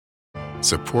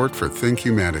Support for Think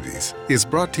Humanities is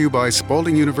brought to you by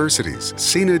Spalding University's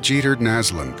Sena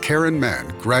Naslund-Karen Mann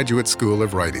Graduate School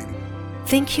of Writing.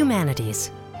 Think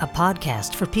Humanities, a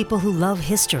podcast for people who love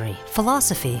history,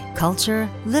 philosophy, culture,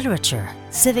 literature,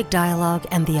 civic dialogue,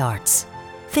 and the arts.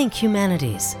 Think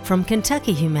Humanities from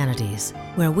Kentucky Humanities,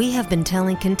 where we have been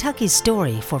telling Kentucky's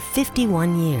story for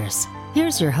 51 years.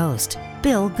 Here's your host,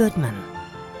 Bill Goodman.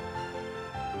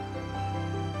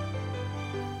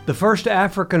 The first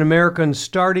African-American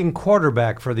starting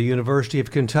quarterback for the University of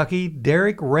Kentucky,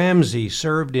 Derrick Ramsey,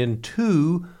 served in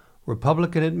 2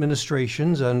 Republican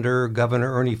administrations under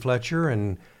Governor Ernie Fletcher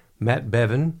and Matt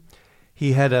Bevin.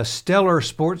 He had a stellar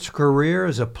sports career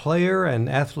as a player and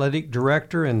athletic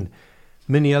director and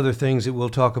many other things that we'll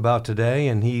talk about today.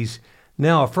 And he's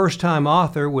now a first-time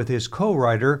author with his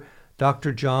co-writer,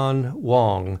 Dr. John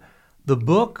Huang. The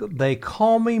book, They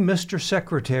Call Me Mr.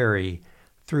 Secretary,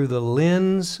 Through the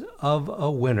Lens of a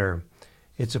Winner.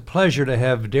 It's a pleasure to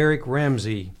have Derrick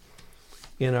Ramsey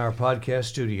in our podcast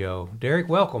studio. Derrick,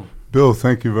 welcome. Bill,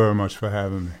 thank you very much for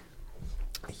having me.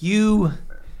 You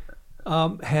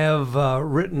have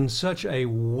written such a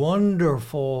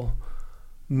wonderful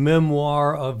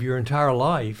memoir of your entire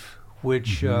life,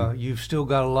 which you've still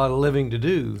got a lot of living to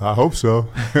do. I hope so.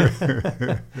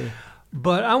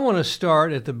 But I want to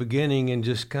start at the beginning and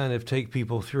just kind of take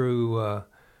people through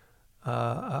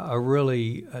a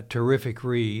really terrific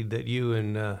read that you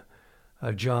and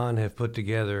John have put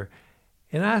together.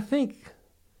 And I think,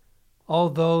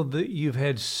 although you've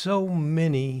had so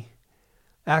many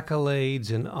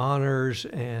accolades and honors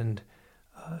and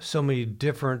so many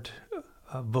different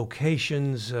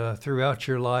vocations throughout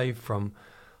your life, from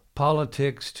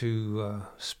politics to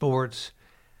sports,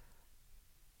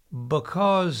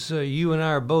 because you and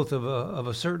I are both of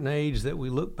a certain age that we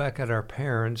look back at our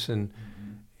parents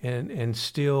and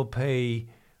still pay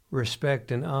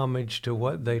respect and homage to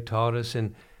what they taught us.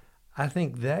 And I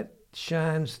think that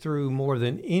shines through more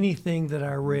than anything that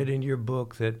I read in your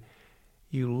book, that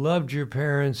you loved your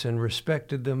parents and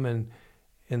respected them,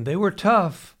 and they were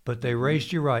tough, but they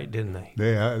raised you right, didn't they?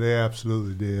 They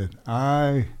absolutely did.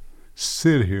 I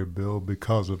sit here, Bill,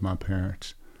 because of my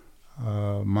parents.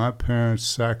 My parents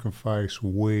sacrificed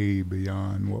way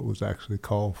beyond what was actually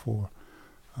called for.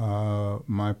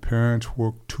 My parents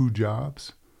worked 2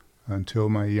 jobs until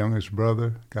my youngest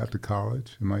brother got to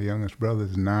college, and my youngest brother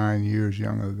is 9 years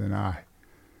younger than I.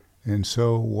 And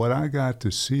so what I got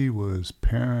to see was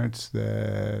parents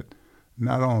that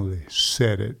not only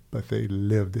said it, but they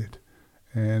lived it.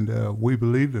 And we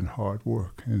believed in hard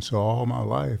work. And so all my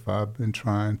life I've been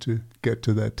trying to get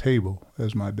to that table,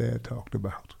 as my dad talked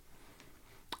about.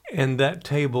 And that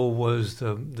table was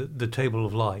the table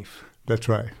of life. That's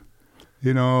right.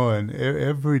 You know, and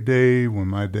every day when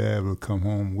my dad would come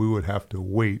home, we would have to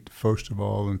wait, first of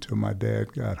all, until my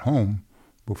dad got home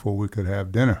before we could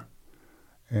have dinner.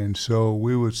 And so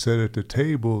we would sit at the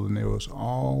table, and there was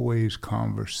always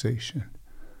conversation.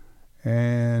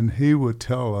 And he would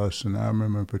tell us, and I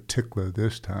remember in particular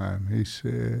this time, he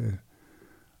said,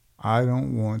 I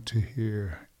don't want to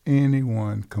hear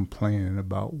anyone complaining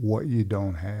about what you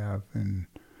don't have and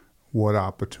what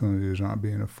opportunities aren't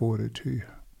being afforded to you.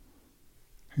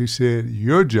 He said,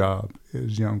 your job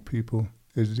as young people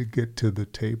is to get to the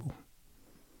table.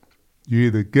 You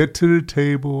either get to the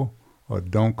table or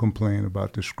don't complain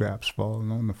about the scraps falling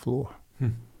on the floor.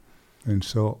 And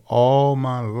so all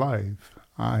my life,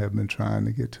 I have been trying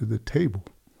to get to the table.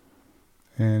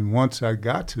 And once I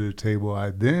got to the table, I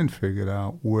then figured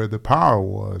out where the power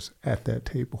was at that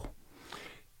table.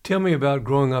 Tell me about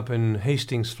growing up in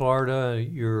Hastings, Florida,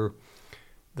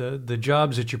 the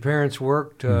jobs that your parents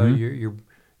worked,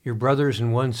 your brothers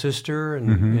and one sister,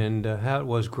 and how it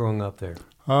was growing up there.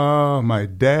 My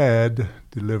dad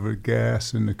delivered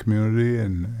gas in the community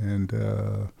and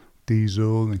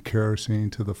diesel and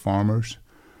kerosene to the farmers.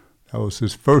 That was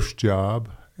his first job.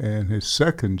 And his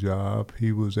second job,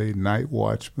 he was a night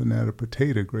watchman at a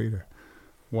potato grader.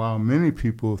 While many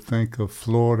people think of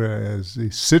Florida as the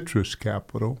citrus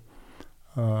capital,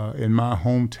 in my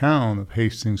hometown of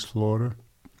Hastings, Florida,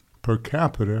 per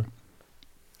capita,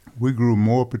 we grew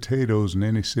more potatoes than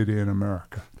any city in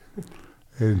America.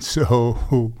 And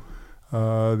so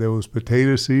there was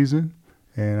potato season,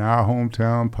 and our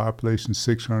hometown population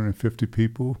 650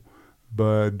 people.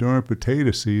 But during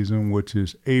potato season, which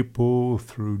is April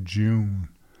through June,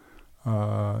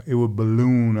 it would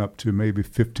balloon up to maybe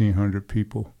 1,500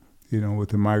 people, with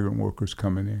the migrant workers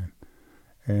coming in.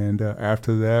 And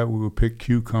after that, we would pick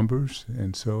cucumbers.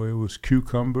 And so it was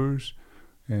cucumbers,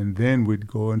 and then we'd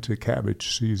go into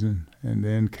cabbage season, and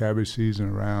then cabbage season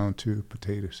around to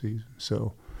potato season.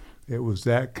 So It was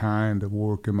that kind of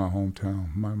work in my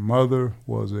hometown. My mother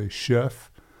was a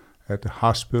chef at the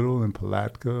hospital in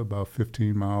Palatka, about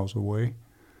 15 miles away.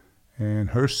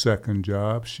 And her second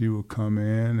job, she would come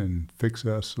in and fix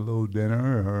us a little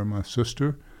dinner, her and my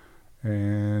sister.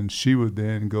 And she would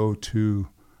then go to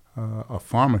a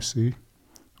pharmacy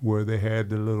where they had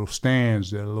the little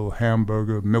stands, the little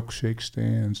hamburger milkshake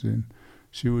stands. And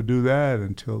she would do that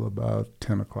until about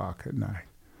 10 o'clock at night.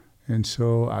 And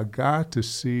so I got to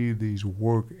see these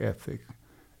work ethic.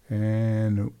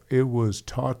 And it was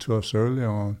taught to us early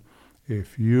on,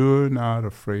 if you're not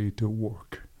afraid to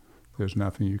work, there's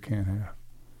nothing you can't have.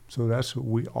 So that's what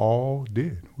we all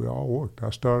did. We all worked. I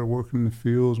started working in the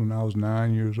fields when I was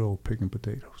 9 years old, picking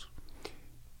potatoes.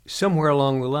 Somewhere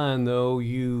along the line, though,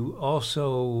 you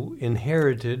also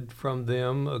inherited from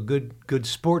them a good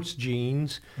sports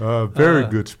genes. Very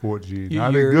good sports genes.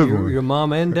 Not a good one. Your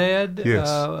mom and dad.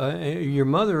 Yes. Your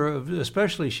mother,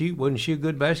 especially, wasn't she a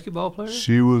good basketball player?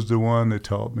 She was the one that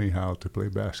taught me how to play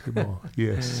basketball.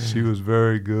 Yes, she was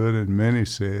very good, and many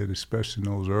said, especially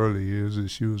in those early years, that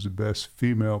she was the best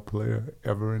female player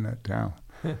ever in that town.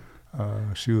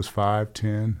 She was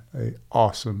 5'10", an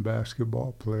awesome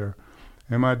basketball player.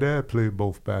 And my dad played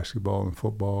both basketball and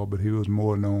football, but he was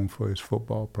more known for his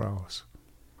football prowess.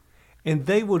 And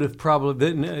they would have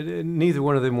probably, neither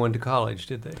one of them went to college,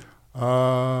 did they?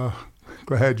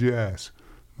 Glad you asked.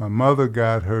 My mother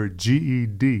got her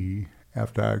GED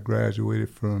after I graduated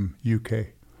from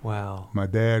UK. Wow. My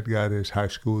dad got his high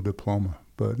school diploma,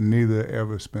 but neither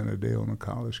ever spent a day on a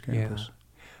college campus. Yeah.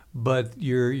 But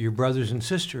your brothers and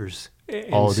sisters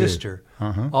and all sister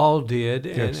did. All did,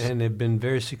 Yes. and have been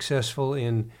very successful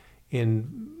in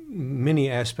many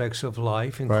aspects of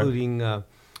life, including the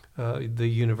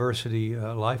university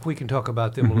life. We can talk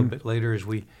about them a little bit later as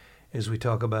we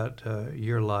talk about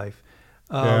your life.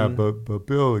 But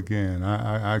Bill, again,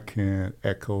 I can't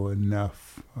echo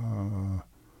enough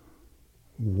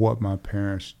what my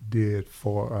parents did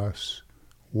for us,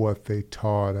 what they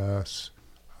taught us.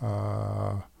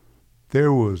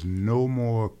 There was no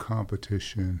more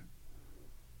competition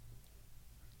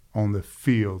on the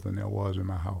field than there was in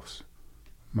my house.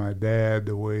 My dad,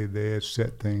 the way they had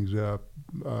set things up,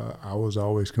 I was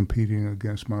always competing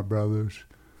against my brothers,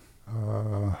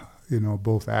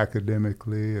 both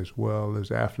academically as well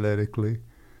as athletically.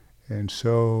 And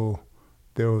so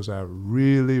there was a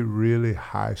really, really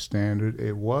high standard.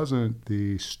 It wasn't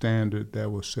the standard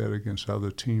that was set against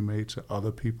other teammates or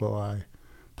other people I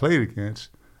played against.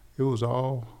 It was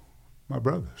all my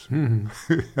brothers.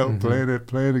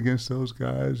 Playing against those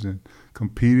guys and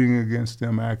competing against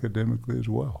them academically as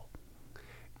well.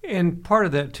 And part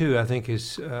of that, too, I think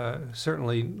is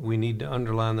certainly we need to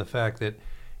underline the fact that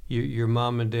your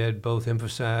mom and dad both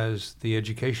emphasize the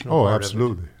educational part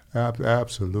absolutely. of it.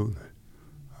 Absolutely.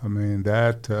 I mean,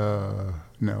 that,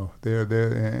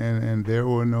 and there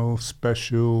were no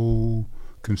special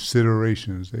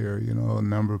considerations there. A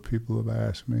number of people have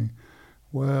asked me,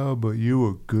 well, but you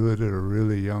were good at a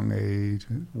really young age.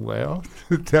 Well,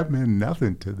 that meant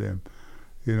nothing to them.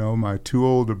 My two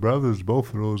older brothers,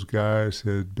 both of those guys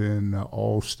had been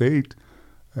all-state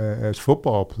as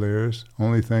football players.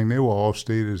 Only thing, they were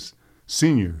all-state as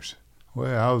seniors.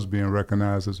 Well, I was being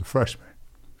recognized as a freshman.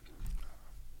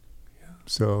 Yeah.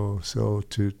 So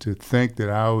to think that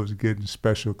I was getting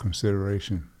special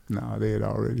consideration, no, they had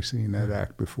already seen that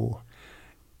act before.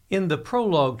 In the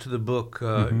prologue to the book,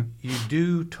 you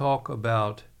do talk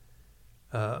about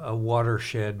a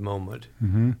watershed moment,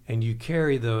 and you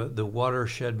carry the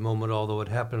watershed moment, although it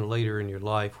happened later in your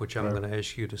life, which I'm going to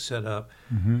ask you to set up.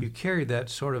 You carry that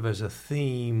sort of as a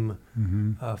theme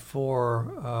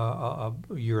for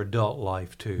your adult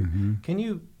life, too. Can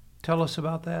you tell us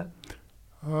about that?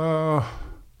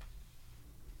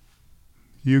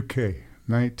 UK,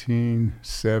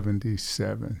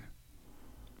 1977.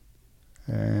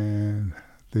 And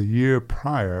the year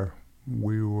prior,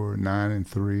 we were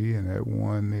 9-3 and had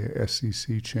won the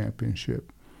SEC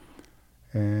championship.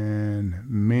 And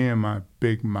me and my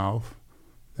big mouth,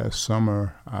 that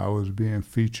summer I was being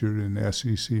featured in the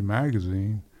SEC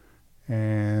magazine,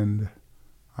 and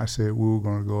I said we were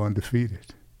going to go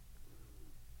undefeated.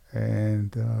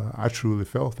 And I truly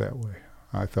felt that way.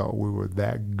 I thought we were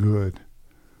that good.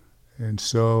 And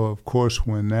so, of course,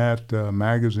 when that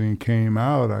magazine came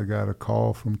out, I got a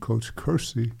call from Coach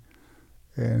Kersey,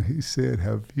 and he said,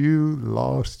 "Have you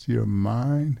lost your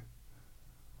mind?"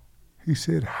 He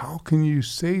said, "How can you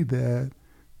say that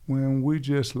when we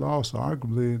just lost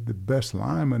arguably the best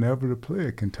lineman ever to play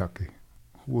at Kentucky,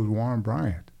 who was Warren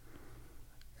Bryant,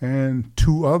 and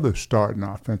two other starting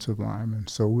offensive linemen?"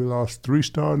 So we lost 3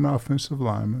 starting offensive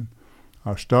linemen,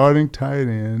 our starting tight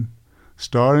end,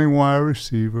 starting wide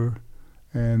receiver,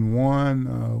 and one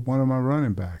of my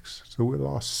running backs. So we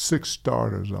lost 6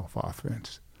 starters off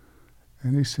offense.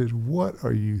 And he said, "What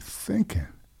are you thinking?"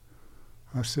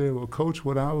 I said, "Well, Coach,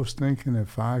 what I was thinking,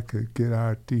 if I could get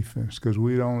our defense, because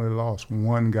we'd only lost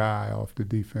one guy off the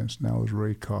defense, and that was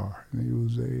Ray Carr, and he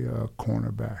was a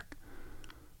cornerback.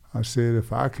 I said,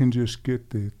 if I can just get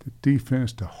the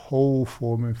defense to hold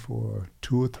for me for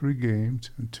 2 or 3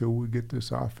 games until we get this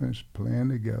offense playing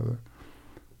together,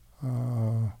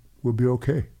 we'll be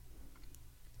okay."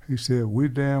 He said, "We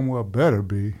damn well better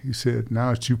be." He said,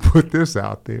 "Now that you put this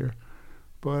out there."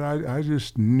 But I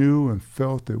just knew and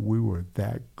felt that we were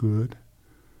that good.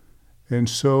 And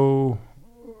so,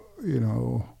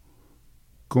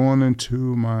 going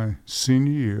into my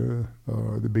senior year,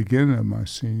 or the beginning of my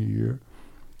senior year,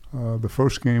 the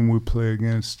first game we played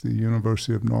against the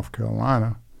University of North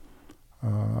Carolina,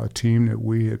 a team that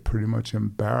we had pretty much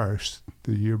embarrassed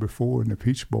the year before in the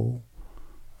Peach Bowl,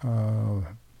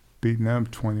 beating them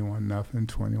 21-0,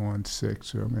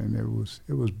 21-6. I mean,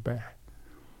 it was bad.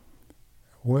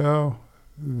 Well,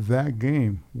 that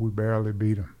game, we barely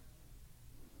beat them.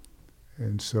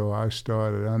 And so I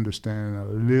started understanding a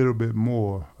little bit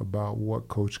more about what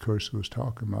Coach Kersey was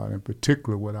talking about, in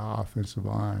particular with our offensive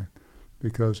line,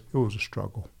 because it was a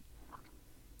struggle.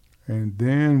 And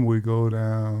then we go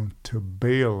down to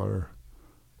Baylor,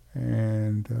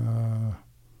 and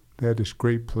they had this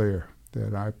great player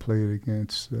that I played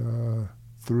against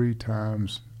 3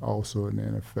 times also in the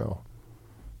NFL.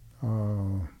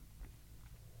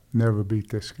 Never beat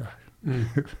this guy. And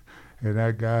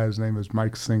that guy's name is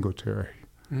Mike Singletary,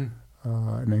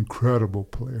 an incredible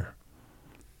player.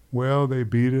 Well, they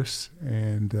beat us,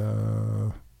 and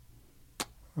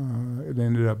it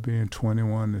ended up being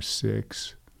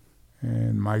 21-6.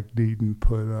 And Mike Deaton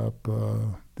put up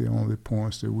the only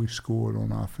points that we scored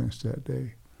on offense that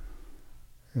day.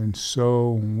 And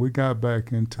so when we got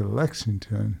back into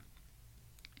Lexington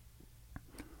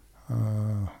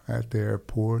at the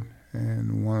airport,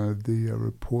 and one of the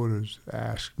reporters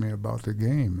asked me about the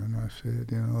game, and I said,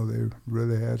 they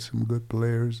really had some good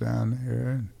players down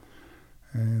there,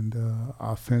 and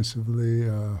offensively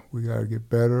we got to get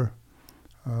better.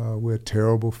 We had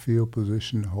terrible field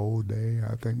position the whole day.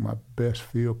 I think my best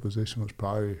field position was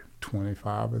probably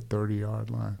 25 or 30-yard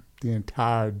line the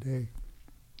entire day.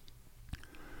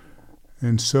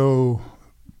 And so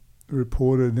the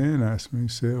reporter then asked me, he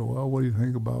said, "Well, what do you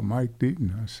think about Mike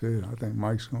Deaton?" I said, "I think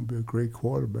Mike's going to be a great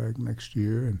quarterback next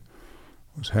year," and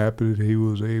was happy that he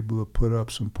was able to put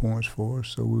up some points for us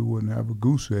so we wouldn't have a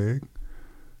goose egg.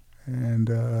 And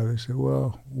they said,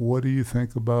 "Well, what do you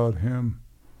think about him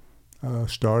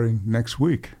starting next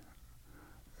week?"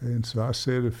 And so I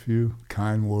said a few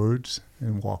kind words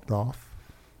and walked off.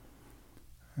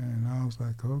 And I was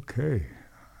like, okay,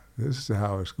 this is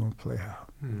how it's going to play out.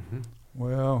 Mm-hmm.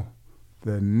 Well,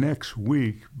 the next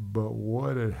week, but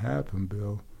what had happened,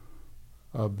 Bill,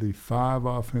 of the 5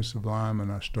 offensive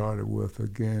linemen I started with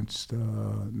against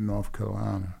North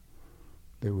Carolina,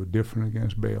 they were different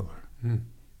against Baylor.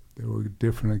 They were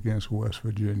different against West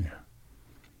Virginia.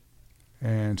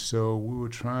 And so we were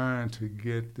trying to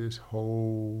get this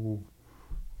whole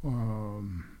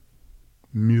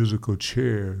musical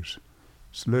chairs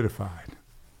solidified.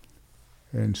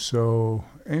 And so,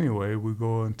 anyway, we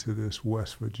go into this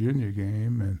West Virginia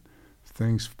game, and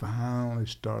things finally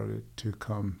started to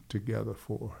come together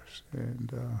for us.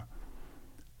 And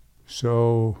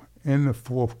so in the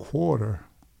fourth quarter,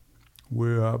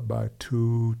 we're up by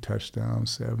 2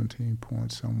 touchdowns, 17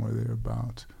 points, somewhere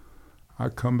thereabouts. I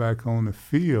come back on the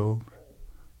field,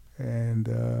 and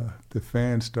the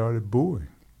fans started booing.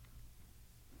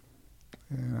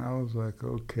 And I was like,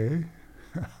 okay.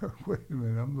 Wait a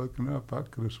minute, I'm looking up. I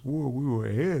could have swore we were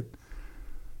ahead.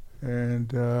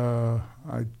 And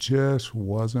I just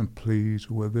wasn't pleased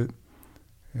with it.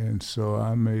 And so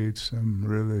I made some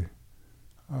really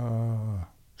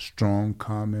strong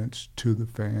comments to the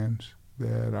fans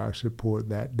that I support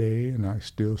that day, and I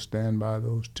still stand by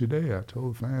those today. I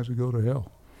told fans to go to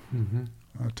hell. Mm-hmm.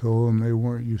 I told them they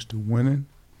weren't used to winning.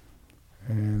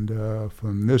 And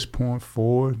from this point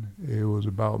forward, it was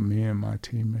about me and my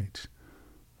teammates,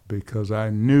 because I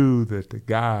knew that the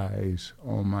guys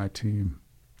on my team,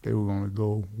 they were going to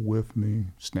go with me,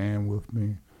 stand with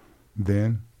me.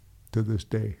 Then, to this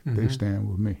day, they stand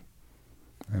with me,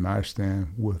 and I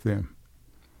stand with them.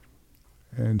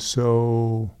 And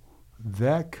so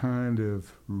that kind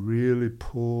of really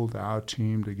pulled our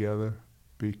team together,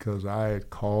 because I had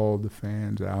called the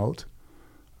fans out.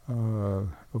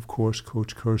 Of course,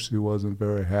 Coach Kersey wasn't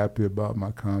very happy about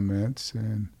my comments,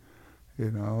 and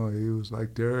You know, he was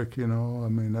like, Derrick, you know, I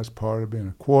mean, that's part of being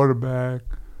a quarterback.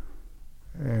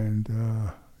 And,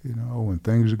 you know, when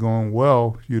things are going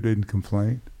well, you didn't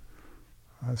complain.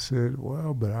 I said,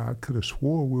 well, but I could have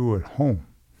swore we were at home.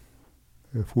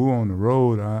 If we were on the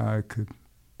road, I could,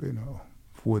 you know,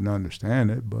 wouldn't understand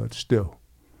it, but still,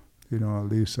 you know, at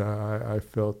least I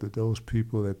felt that those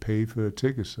people that paid for the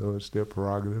tickets, so it's their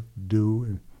prerogative, do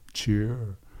and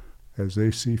cheer as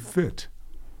they see fit.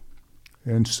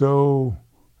 And so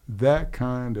that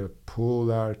kind of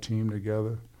pulled our team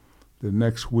together. The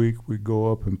next week we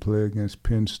go up and play against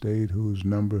Penn State, who's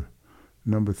number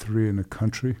 3 in the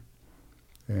country,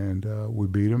 and we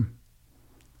beat them.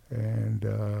 And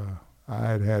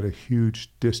I had a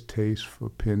huge distaste for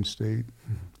Penn State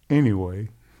anyway.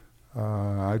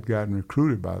 I'd gotten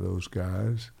recruited by those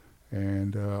guys,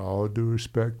 and all due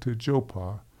respect to Joe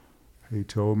Pa, he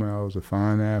told me I was a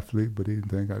fine athlete, but he didn't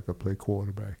think I could play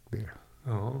quarterback there.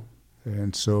 Oh.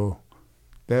 And so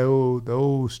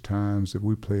those times that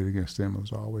we played against them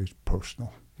was always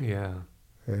personal. Yeah.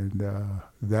 And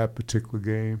that particular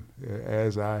game,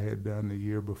 as I had done the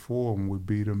year before when we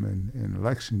beat them in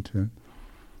Lexington,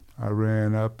 I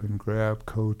ran up and grabbed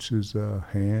Coach's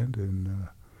hand and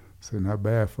said, not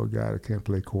bad for a guy that can't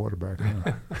play quarterback.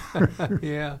 Huh?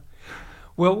 Yeah.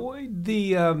 Well,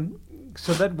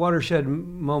 so that watershed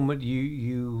moment,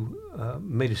 you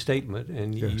made a statement,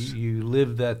 and Yes. you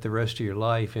lived that the rest of your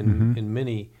life in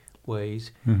many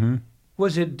ways. Mm-hmm.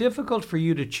 Was it difficult for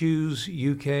you to choose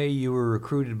UK? You were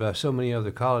recruited by so many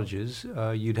other colleges.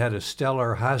 You'd had a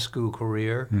stellar high school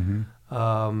career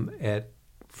at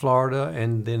Florida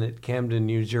and then at Camden,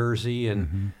 New Jersey,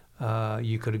 and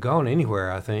you could have gone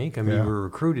anywhere, I think. I mean, you were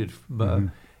recruited.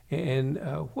 And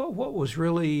what was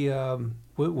really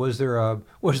was there a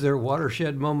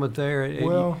watershed moment there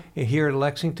here at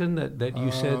Lexington that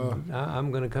you said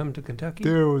I'm going to come to Kentucky?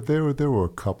 There were a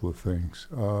couple of things.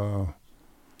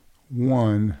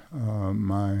 One,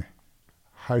 my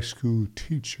high school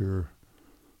teacher,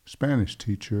 Spanish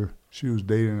teacher, she was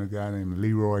dating a guy named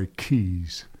Leroy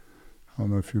Keys. I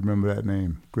don't know if you remember that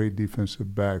name. Great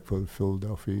defensive back for the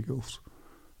Philadelphia Eagles.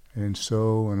 And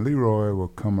so when Leroy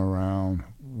would come around,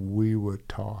 we would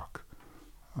talk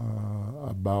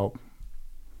about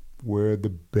where the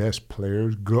best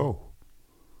players go.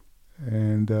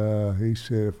 And he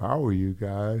said, if I were you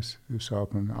guys, just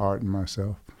talking to Art and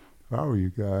myself, if I were you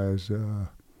guys,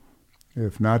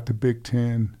 if not the Big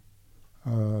Ten,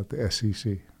 the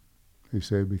SEC. He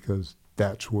said, because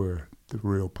that's where the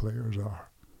real players are.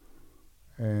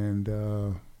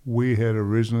 And we had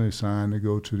originally signed to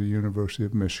go to the University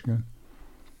of Michigan,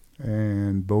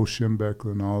 and Bo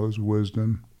Schembechler, in all his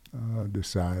wisdom,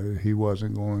 decided he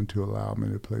wasn't going to allow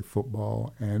me to play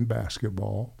football and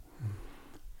basketball.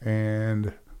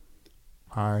 And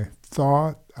I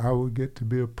thought I would get to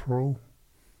be a pro,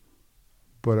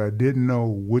 but I didn't know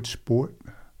which sport,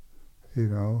 you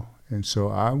know, and so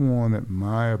I wanted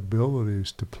my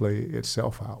abilities to play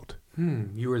itself out.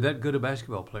 You were that good a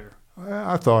basketball player?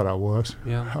 I thought I was.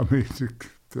 Yeah. I mean,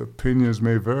 the opinions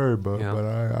may vary, but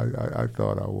I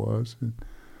thought I was.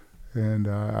 And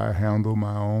I handled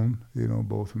my own, you know,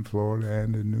 both in Florida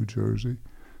and in New Jersey.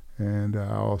 And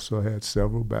I also had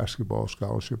several basketball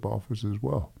scholarship offers as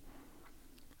well.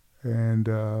 And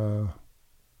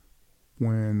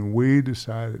when we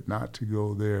decided not to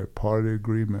go there, part of the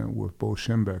agreement with Bo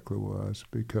Schembechler was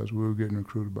because we were getting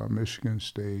recruited by Michigan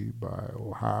State, by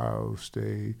Ohio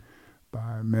State,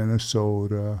 by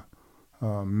Minnesota,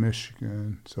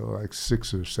 Michigan, so like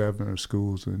 6 or 7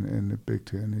 schools in the Big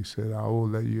Ten. He said, I will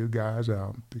let you guys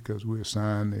out because we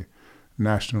assigned the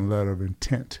national letter of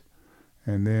intent.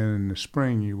 And then in the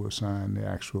spring, you will sign the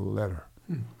actual letter.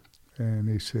 And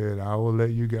he said, I will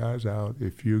let you guys out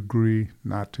if you agree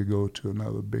not to go to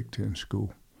another Big Ten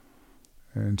school.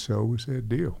 And so we said,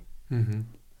 deal.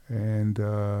 And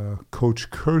Coach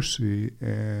Kersey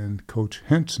and Coach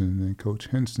Henson, and Coach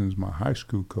Henson's my high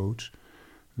school coach,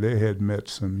 they had met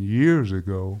some years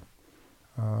ago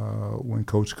when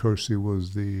Coach Kersey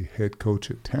was the head coach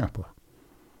at Tampa.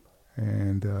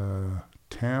 And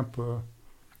Tampa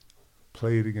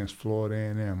played against Florida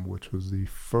A&M, which was the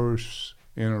first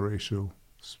interracial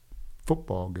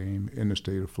football game in the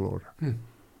state of Florida.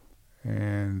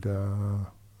 And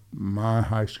my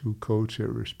high school coach had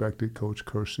respected Coach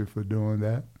Kersey for doing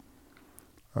that.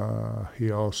 He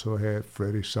also had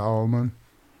Freddie Solomon,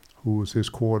 who was his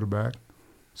quarterback.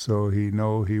 So he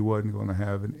knew he wasn't going to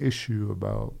have an issue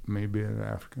about me being an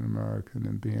African-American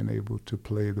and being able to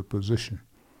play the position.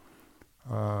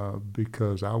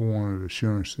 Because I wanted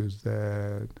assurances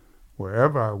that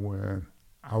wherever I went,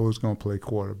 I was going to play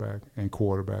quarterback and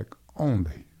quarterback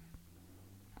only.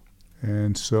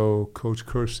 And so Coach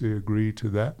Kersey agreed to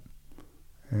that,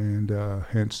 and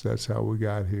hence that's how we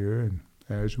got here. And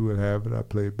as you would have it, I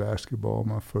played basketball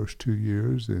my first 2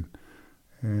 years,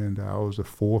 and I was the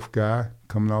fourth guy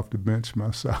coming off the bench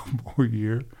my sophomore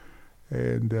year.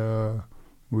 And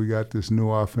we got this new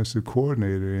offensive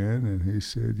coordinator in, and he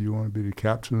said, "You want to be the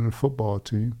captain of the football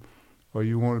team, or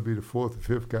you want to be the fourth or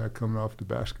fifth guy coming off the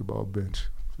basketball bench?"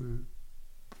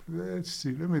 Let's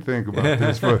see. Let me think about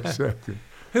this for a second.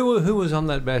 Who was on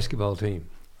that basketball team?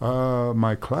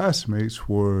 My classmates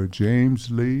were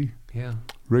James Lee, Yeah.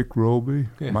 Rick Roby,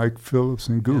 Mike Phillips,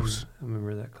 and Goose. I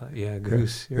remember that class. Yeah,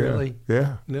 Goose. Yeah. Really?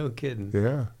 Yeah. No kidding.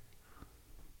 Yeah.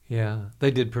 Yeah.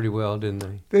 They did pretty well, didn't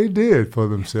they? They did for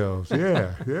themselves.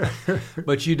 Yeah. Yeah.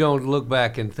 But you don't look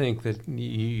back and think that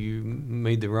you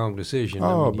made the wrong decision.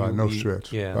 Oh, by no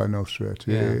stretch. Yeah. By no stretch.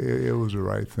 Yeah. It was the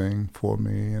right thing for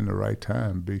me in the right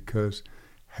time, because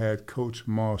had Coach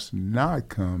Moss not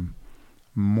come,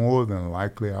 more than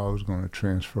likely I was going to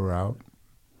transfer out,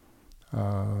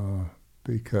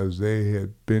 because they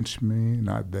had benched me,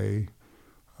 not they.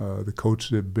 The coach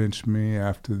had benched me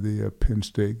after the Penn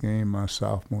State game my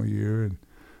sophomore year,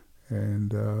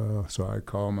 and so I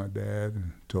called my dad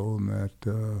and told him that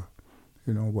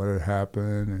what had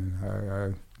happened, and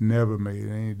I never made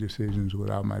any decisions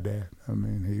without my dad. I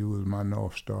mean, he was my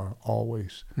North Star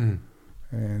always,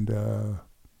 and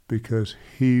because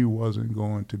he wasn't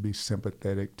going to be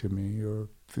sympathetic to me or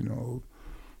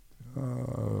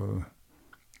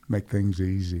make things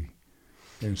easy,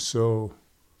 and so.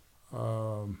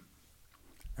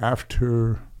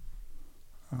 After,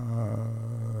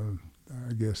 I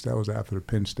guess that was after the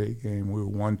Penn State game, we were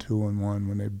 1-2-1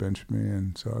 when they benched me,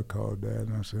 and so I called Dad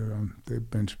and I said, "They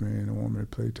benched me and they want me to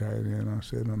play tight end." I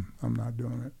said, "I'm not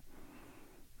doing it."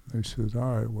 He says,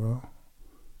 "All right, well."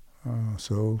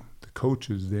 So the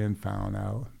coaches then found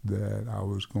out that I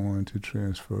was going to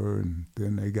transfer, and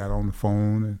then they got on the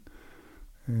phone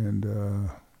and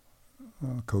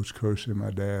Coach Kersey and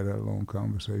my dad had a long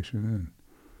conversation,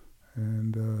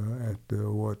 and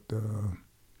what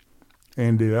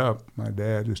ended up, my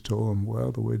dad just told him,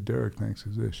 "Well, the way Derrick thinks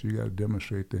is this: you got to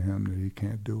demonstrate to him that he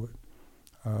can't do it.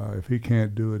 If he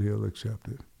can't do it, he'll accept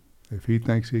it. If he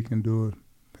thinks he can do it,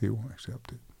 he won't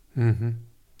accept it." Mm-hmm.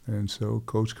 And so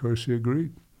Coach Kersey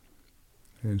agreed.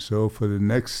 And so for the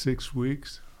next 6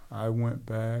 weeks, I went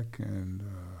back and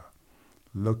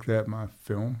looked at my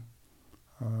film.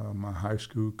 My high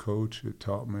school coach had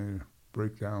taught me to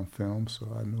break down films,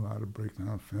 so I knew how to break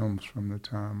down films from the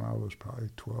time I was probably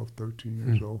 12, 13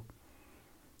 years old.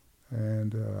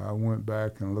 And I went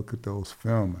back and looked at those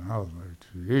films, and I was like,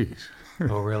 geez.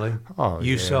 Oh, really? Oh,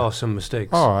 you yeah. saw some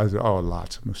mistakes.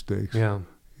 Lots of mistakes. Yeah.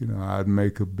 I'd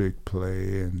make a big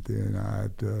play, and then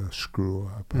I'd screw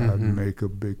up. I'd make a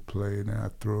big play, and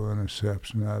I'd throw an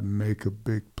interception. I'd make a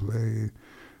big play,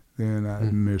 then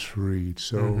I'd misread.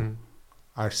 So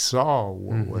I saw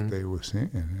what they were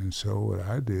saying, and so what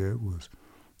I did was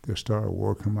just started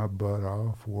working my butt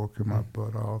off,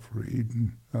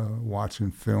 reading,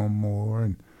 watching film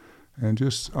more, and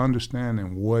just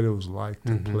understanding what it was like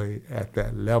to play at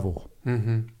that level.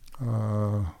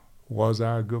 Was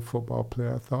I a good football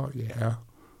player? I thought, yeah.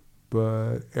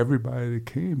 But everybody that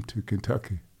came to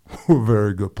Kentucky were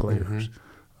very good players.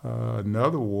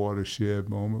 Another watershed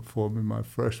moment for me my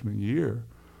freshman year,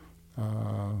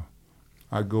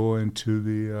 I go into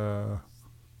the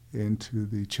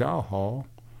chow hall,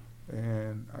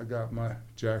 and I got my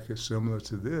jacket similar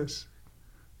to this,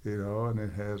 and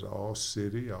it has all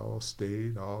city, all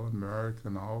state, all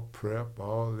American, all prep,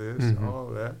 all this, all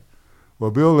that. Well,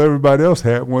 Bill, everybody else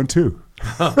had one too.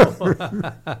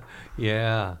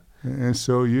 Yeah. And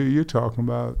so you're talking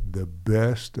about the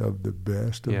best of the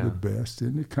best of the best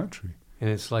in the country. And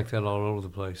it's like that all over the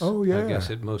place. Oh, yeah. I guess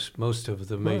at most of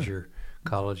the major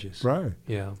colleges. Right.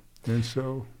 Yeah. And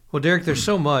so... Well, Derrick, there's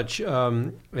so much,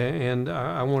 and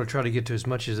I want to try to get to as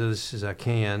much of this as I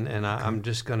can, and I'm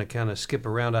just going to kind of skip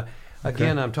around.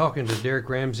 I'm talking to Derrick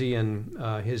Ramsey, and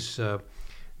his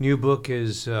new book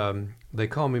is They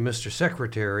Call Me Mr.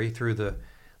 Secretary, Through the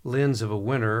Lens of a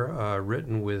Winner,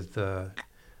 written with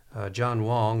John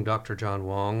Huang, Dr. John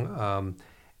Huang,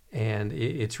 and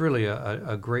it's really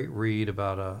a great read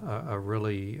about a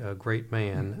really great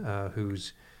man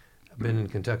who's been in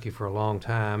Kentucky for a long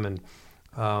time, and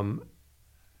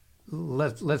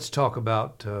let's talk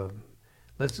about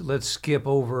let's skip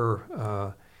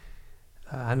over.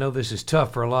 I know this is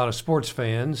tough for a lot of sports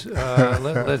fans.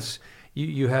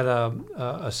 You had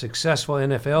a successful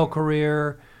NFL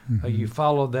career. You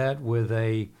followed that with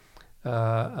a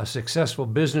successful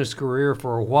business career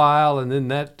for a while, and then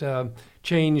that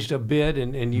changed a bit,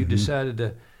 and you decided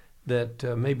that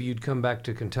maybe you'd come back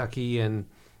to Kentucky and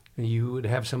you would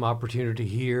have some opportunity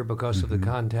here because of the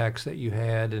contacts that you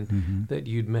had and that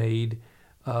you'd made.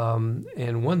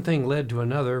 And one thing led to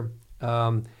another.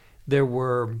 There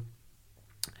were,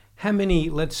 how many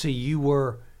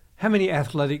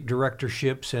athletic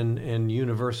directorships and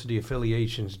university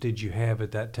affiliations did you have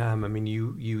at that time? I mean,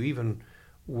 you even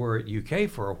were at UK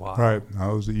for a while. Right.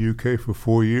 I was at UK for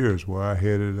 4 years, where I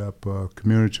headed up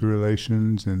community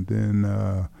relations and then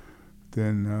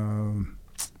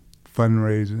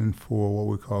fundraising for what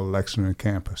we call Lexington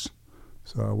campus.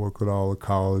 So I work with all the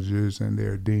colleges and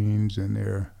their deans and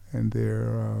their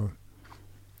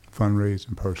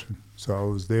fundraising person. So I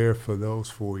was there for those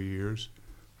 4 years.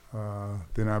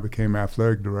 Then I became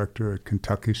athletic director at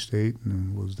Kentucky State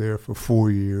and was there for 4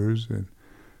 years. And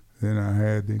then I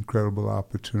had the incredible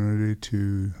opportunity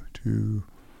to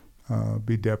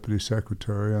be deputy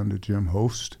secretary under Jim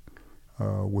Host,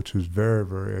 which was very,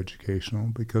 very educational.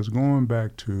 Because going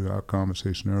back to our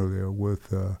conversation earlier with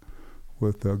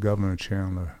Governor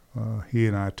Chandler, he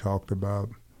and I talked about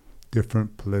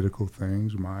different political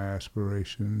things, my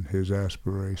aspiration, his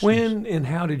aspirations. When and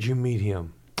how did you meet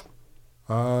him?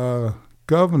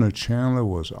 Governor Chandler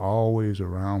was always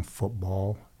around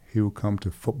football. He would come to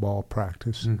football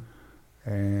practice.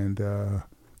 And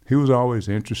he was always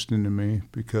interesting to me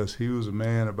because he was a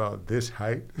man about this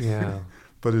height. Yeah.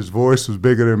 But his voice was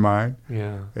bigger than mine.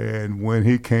 Yeah. And when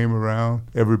he came around,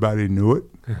 everybody knew it.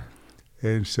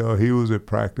 And so he was at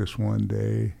practice one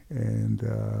day, and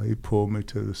he pulled me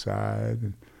to the side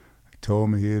and told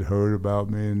me he had heard about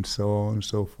me and so on and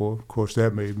so forth. Of course,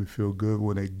 that made me feel good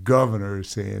when a governor is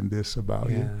saying this about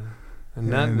you. And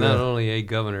not only a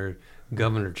governor,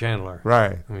 Governor Chandler.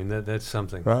 Right. I mean, that's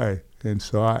something. Right. And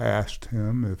so I asked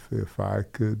him if I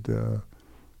could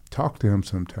talk to him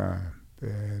sometime.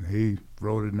 And he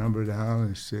wrote a number down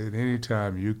and said,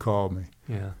 anytime you call me.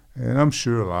 Yeah. And I'm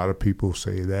sure a lot of people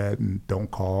say that and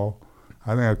don't call.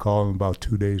 I think I called him about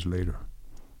 2 days later.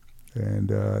 And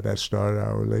that started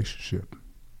our relationship.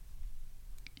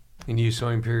 And you saw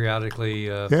him periodically?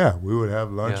 Yeah, we would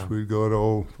have lunch. Yeah. We'd go to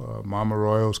old Mama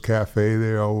Royal's Cafe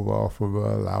there over off of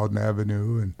Loudon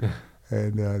Avenue,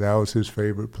 and that was his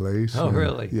favorite place. Oh, and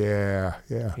really? Yeah.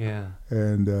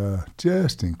 And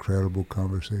just incredible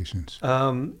conversations.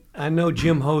 I know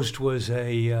Jim Host was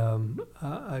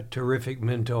a terrific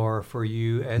mentor for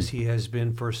you, as he has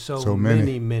been for so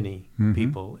many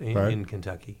people in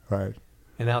Kentucky. Right.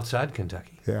 And outside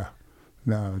Kentucky. Yeah.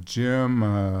 Now, Jim,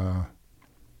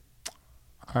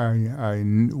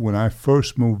 when I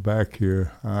first moved back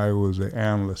here, I was an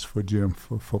analyst for Jim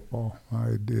for football.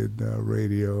 I did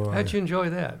radio. How'd you enjoy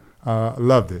that?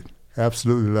 Loved it.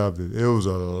 Absolutely loved it. It was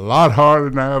a lot harder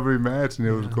than I ever imagined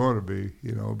it was going to be,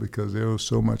 because there was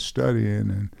so much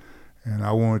studying, and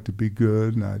I wanted to be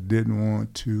good, and I didn't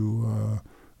want to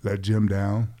let Jim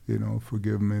down, for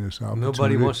giving me this opportunity.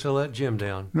 Nobody wants to let Jim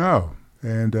down. No.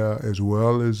 And as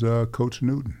well as Coach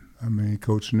Newton. I mean,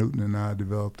 Coach Newton and I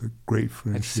developed a great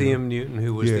friendship. And C.M. Newton,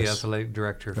 who was the athletic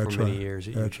director for many years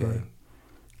at UK. That's right.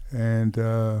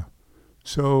 And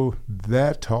so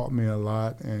that taught me a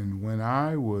lot. And when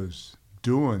I was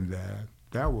doing that,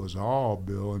 that was all,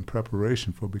 Bill, in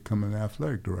preparation for becoming an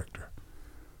athletic director.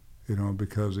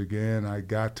 Because, again, I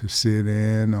got to sit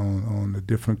in on the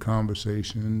different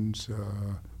conversations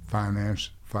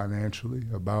financially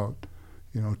about,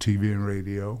 TV and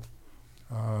radio.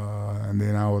 And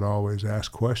then I would always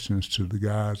ask questions to the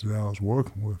guys that I was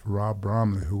working with. Rob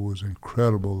Bromley, who was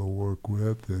incredible to work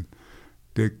with, and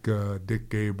Dick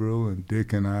Gabriel, and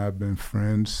Dick and I have been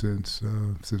friends since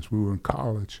we were in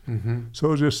college. Mm-hmm. So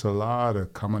it was just a lot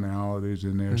of commonalities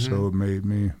in there, so it made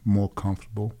me more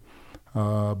comfortable.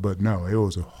 But no, it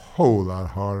was a whole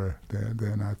lot harder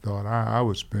than I thought. I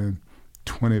would spend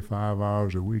 25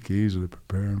 hours a week easily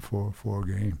preparing for a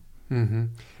game. Mm-hmm.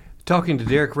 Talking to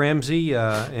Derrick Ramsey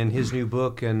and his new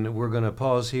book, and we're going to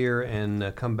pause here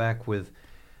and come back with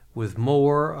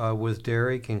more with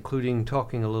Derrick, including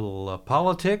talking a little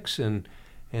politics and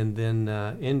then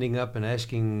ending up and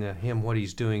asking him what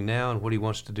he's doing now and what he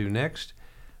wants to do next,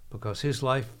 because his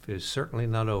life is certainly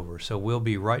not over. So we'll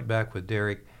be right back with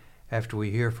Derrick after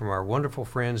we hear from our wonderful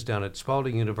friends down at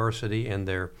Spalding University and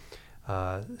their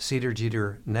Cedar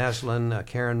Jeter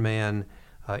Naslund-Karen Mann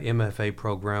MFA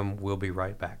program. We'll be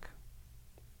right back.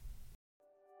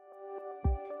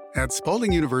 At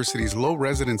Spalding University's low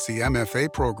residency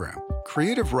MFA program,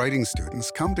 creative writing students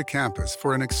come to campus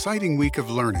for an exciting week of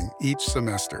learning each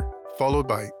semester, followed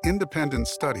by independent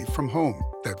study from home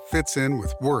that fits in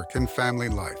with work and family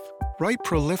life. Write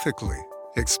prolifically,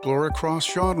 explore across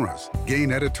genres,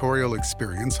 gain editorial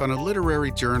experience on a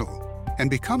literary journal, and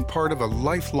become part of a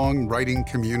lifelong writing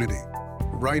community.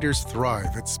 Writers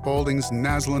thrive at Spalding's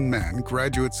Naslund-Mann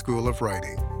Graduate School of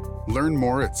Writing. Learn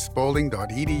more at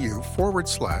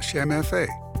spalding.edu/MFA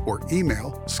or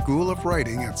email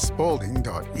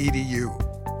schoolofwriting@spalding.edu.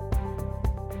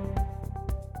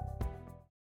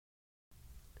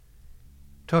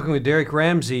 Talking with Derrick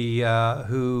Ramsey,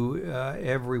 who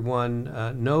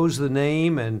everyone knows the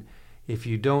name, and if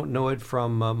you don't know it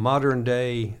from modern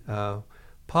day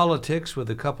politics with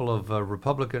a couple of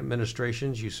Republican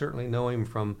administrations, you certainly know him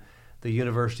from the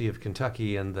University of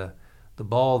Kentucky and the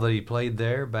ball that he played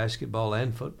there, basketball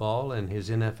and football, and his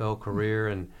NFL career,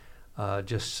 and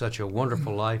just such a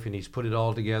wonderful life. And he's put it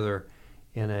all together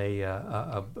in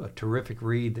a terrific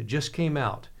read that just came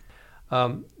out.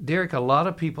 Derrick, a lot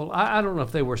of people, I don't know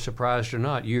if they were surprised or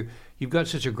not. You've got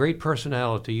such a great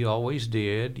personality. You always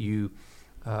did. You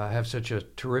have such a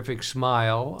terrific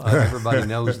smile. Everybody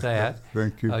knows that.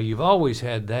 Thank you. You've always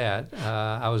had that.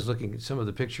 I was looking at some of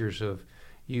the pictures of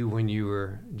you when you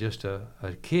were just a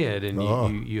kid, and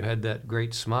you had that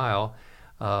great smile.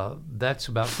 That's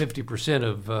about 50%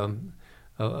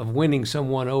 of winning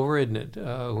someone over, isn't it?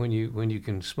 When you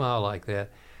can smile like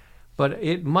that. But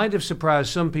it might have surprised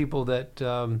some people that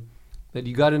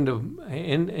you got into,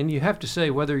 and you have to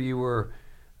say, whether you were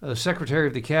a secretary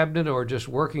of the cabinet or just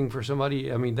working for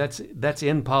somebody. I mean, that's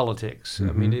in politics. Mm-hmm.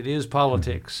 I mean, it is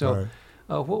politics. So,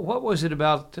 right. What was it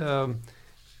about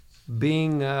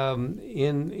being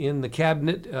in the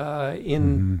cabinet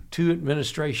in two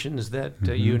administrations that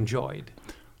you enjoyed?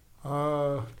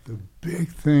 The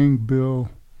big thing, Bill.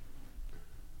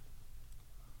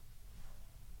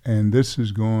 And this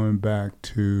is going back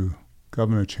to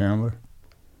Governor Chandler.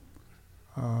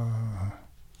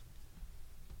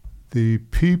 The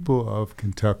people of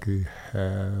Kentucky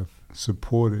have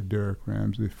supported Derrick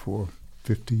Ramsey for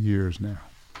 50 years now.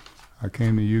 I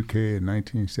came to UK in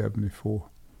 1974.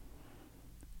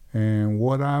 And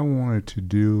what I wanted to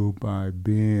do by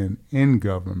being in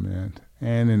government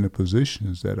and in the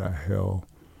positions that I held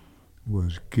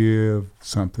was give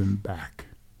something back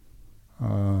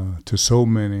to so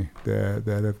many that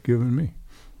have given me.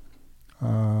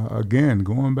 Again,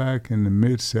 going back in the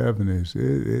mid-'70s,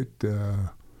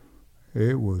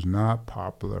 it was not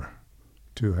popular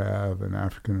to have an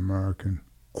African-American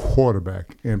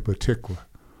quarterback in particular.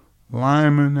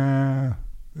 Linemen,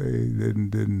 they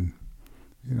didn't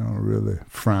really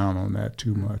frown on that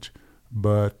too much.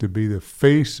 But to be the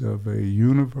face of a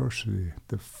university,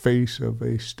 the face of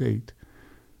a state,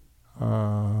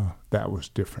 that was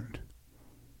different.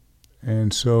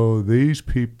 And so these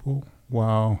people,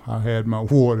 while I had my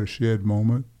watershed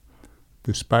moment,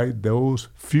 despite those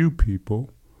few people,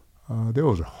 there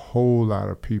was a whole lot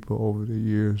of people over the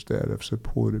years that have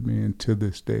supported me and to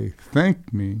this day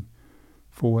thank me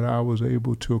for what I was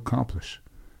able to accomplish.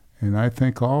 And I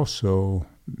think also,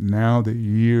 now that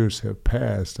years have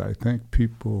passed, I think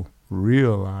people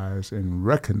realize and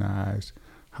recognize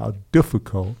how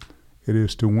difficult it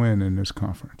is to win in this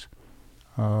conference.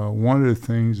 One of the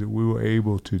things that we were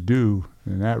able to do,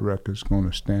 and that record's going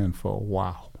to stand for a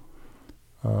while,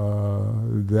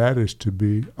 that is to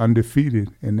be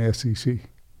undefeated in the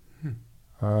SEC.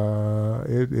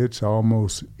 It's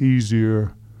almost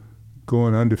easier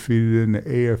going undefeated in the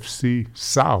AFC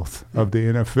South of the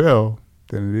NFL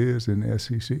than it is in the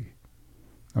SEC.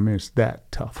 I mean, it's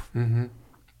that tough. Mm-hmm.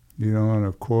 And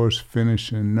of course,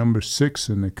 finishing number 6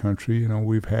 in the country,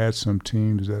 we've had some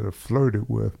teams that have flirted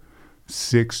with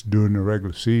 6 during the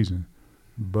regular season.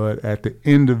 But at the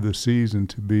end of the season,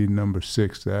 to be number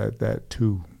 6, that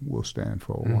too will stand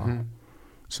for a while.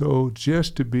 So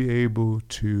just to be able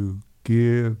to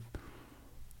give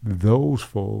those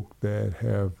folk that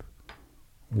have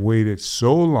waited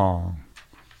so long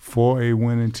for a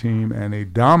winning team and a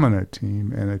dominant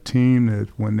team and a team that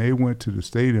when they went to the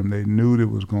stadium, they knew they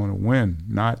was going to win,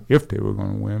 not if they were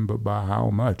going to win, but by how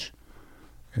much.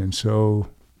 And so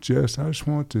I just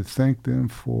want to thank them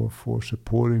for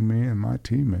supporting me and my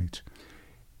teammates.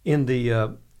 In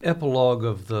the epilogue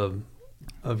of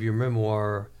your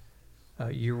memoir,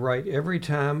 you write, "Every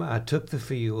time I took the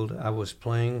field, I was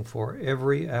playing for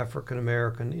every African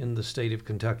American in the state of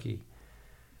Kentucky.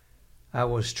 I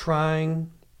was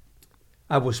playing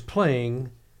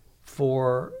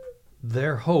for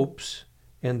their hopes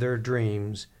and their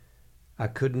dreams. I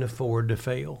couldn't afford to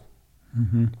fail."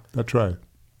 Mm-hmm. That's right.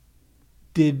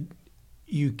 Did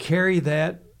you carry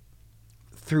that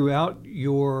throughout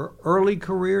your early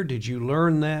career? Did you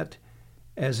learn that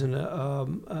as in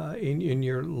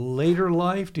your later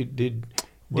life? Did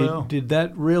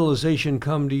that realization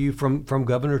come to you from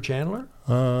Governor Chandler?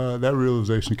 That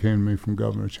realization came to me from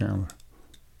Governor Chandler.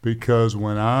 because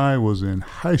when I was in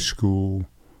high school,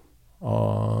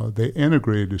 they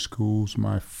integrated the schools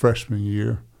my freshman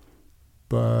year,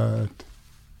 but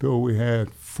Bill, we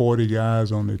had 40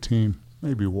 guys on the team,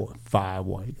 maybe 5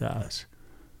 white guys.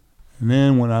 And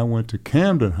then when I went to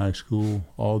Camden High School,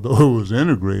 although it was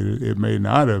integrated, it may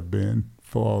not have been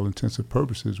for all intents and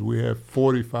purposes. We had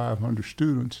 4,500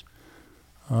 students,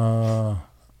 about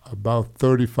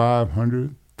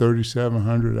 3,500,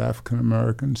 3,700 African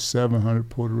Americans, 700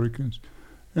 Puerto Ricans,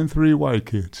 and 3 white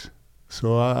kids.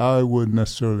 So I wouldn't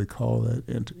necessarily call that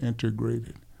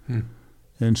integrated.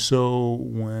 And so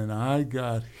when I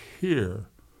got here,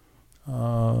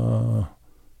 and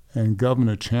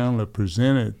Governor Chandler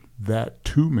presented that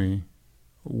to me,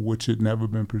 which had never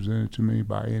been presented to me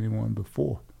by anyone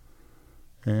before.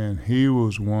 And he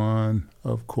was one,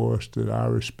 of course, that I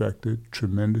respected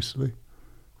tremendously.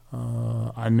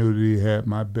 I knew that he had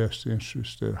my best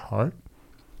interest at heart.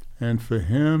 And for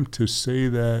him to say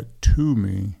that to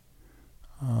me,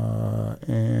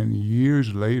 and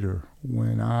years later,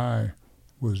 when I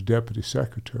was deputy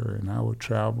secretary and I would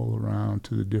travel around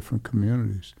to the different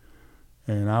communities,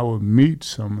 and I would meet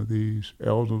some of these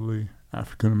elderly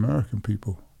African-American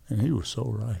people, and he was so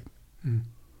right.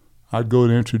 I'd go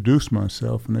to introduce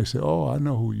myself, and they say, "Oh, I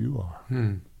know who you are."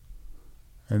 And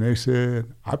they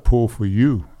said, "I pulled for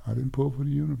you. I didn't pull for the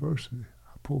university.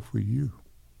 I pulled for you."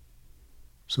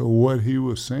 So what he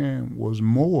was saying was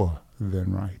more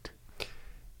than right.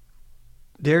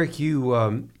 Derrick,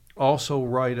 you also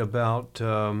write about,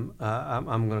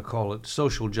 I'm going to call it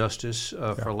social justice,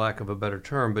 for lack of a better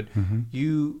term, but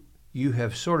you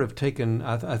have sort of taken,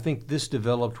 I think this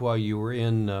developed while you were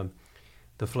in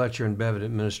the Fletcher and Bevin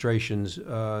administrations,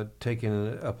 taking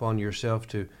it upon yourself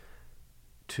to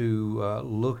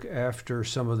look after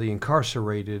some of the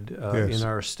incarcerated in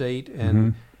our state,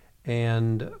 and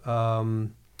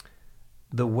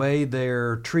the way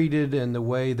they're treated and the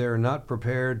way they're not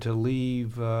prepared to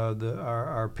leave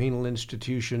our penal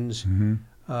institutions.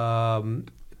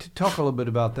 To talk a little bit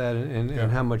about that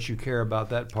and how much you care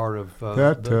about that part of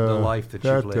the life that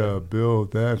you've led. Bill,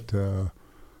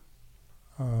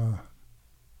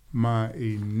 my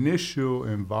initial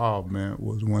involvement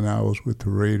was when I was with the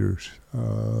Raiders.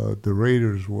 The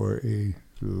Raiders were a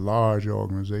large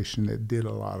organization that did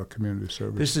a lot of community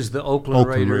service. This is the Oakland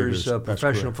Raiders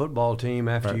professional football team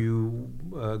after you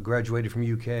graduated from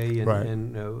UK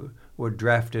and were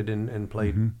drafted and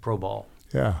played pro ball.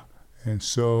 Yeah. And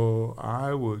so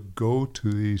I would go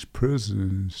to these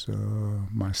prisons,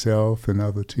 myself and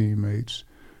other teammates,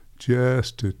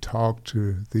 just to talk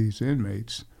to these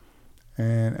inmates.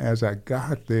 And as I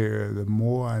got there, the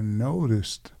more I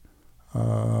noticed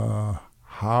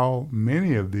how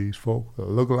many of these folk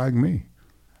look like me,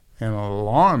 an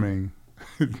alarming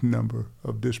number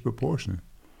of disproportionate.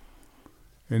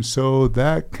 And so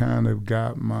that kind of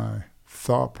got my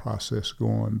thought process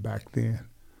going back then.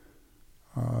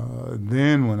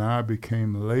 Then when I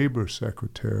became labor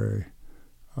secretary,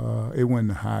 it went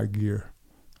into high gear.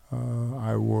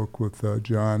 I worked with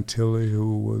John Tilley,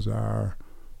 who was our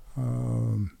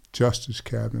Justice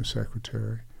Cabinet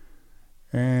Secretary.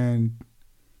 And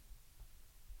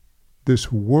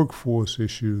this workforce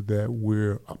issue that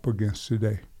we're up against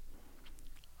today,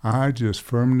 I just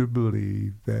firmly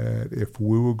believe that if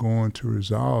we were going to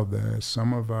resolve that,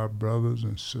 some of our brothers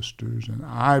and sisters, and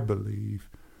I believe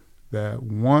that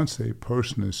once a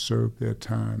person has served their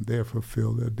time, they have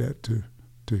fulfilled their debt to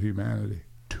humanity.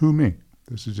 To me,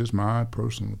 this is just my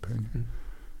personal opinion.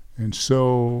 And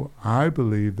so I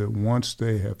believe that once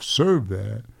they have served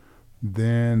that,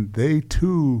 then they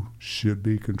too should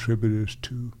be contributors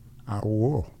to our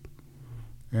world.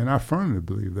 And I firmly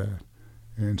believe that.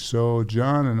 And so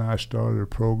John and I started a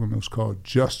program that was called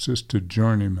Justice to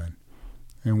Journeymen.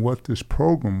 And what this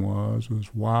program was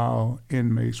while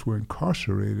inmates were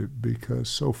incarcerated, because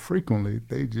so frequently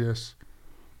they just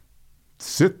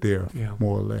sit there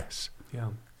more or less.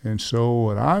 And so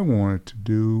what I wanted to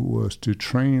do was to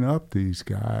train up these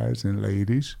guys and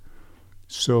ladies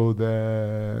so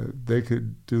that they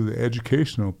could do the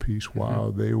educational piece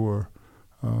while they were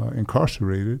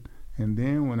incarcerated. And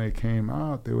then when they came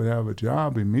out, they would have a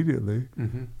job immediately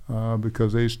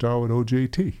because they start with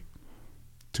OJT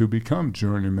to become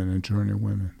journeymen and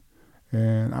journeywomen.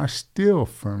 And I still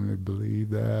firmly believe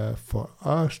that for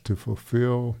us to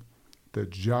fulfill the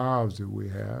jobs that we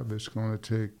have, it's going to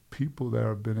take people that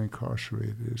have been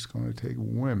incarcerated. It's going to take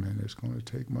women. It's going to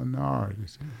take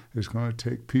minorities. It's going to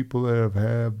take people that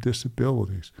have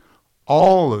disabilities.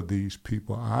 All of these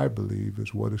people, I believe,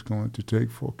 is what it's going to take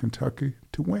for Kentucky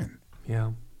to win.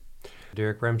 Yeah.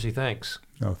 Derrick Ramsey, thanks.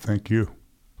 No, thank you.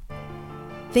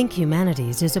 Think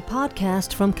Humanities is a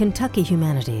podcast from Kentucky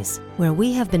Humanities, where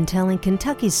we have been telling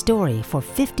Kentucky's story for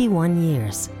 51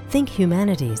 years. Think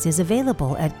Humanities is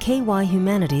available at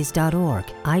kyhumanities.org,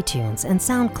 iTunes, and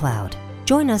SoundCloud.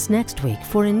 Join us next week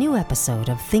for a new episode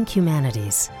of Think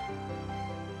Humanities.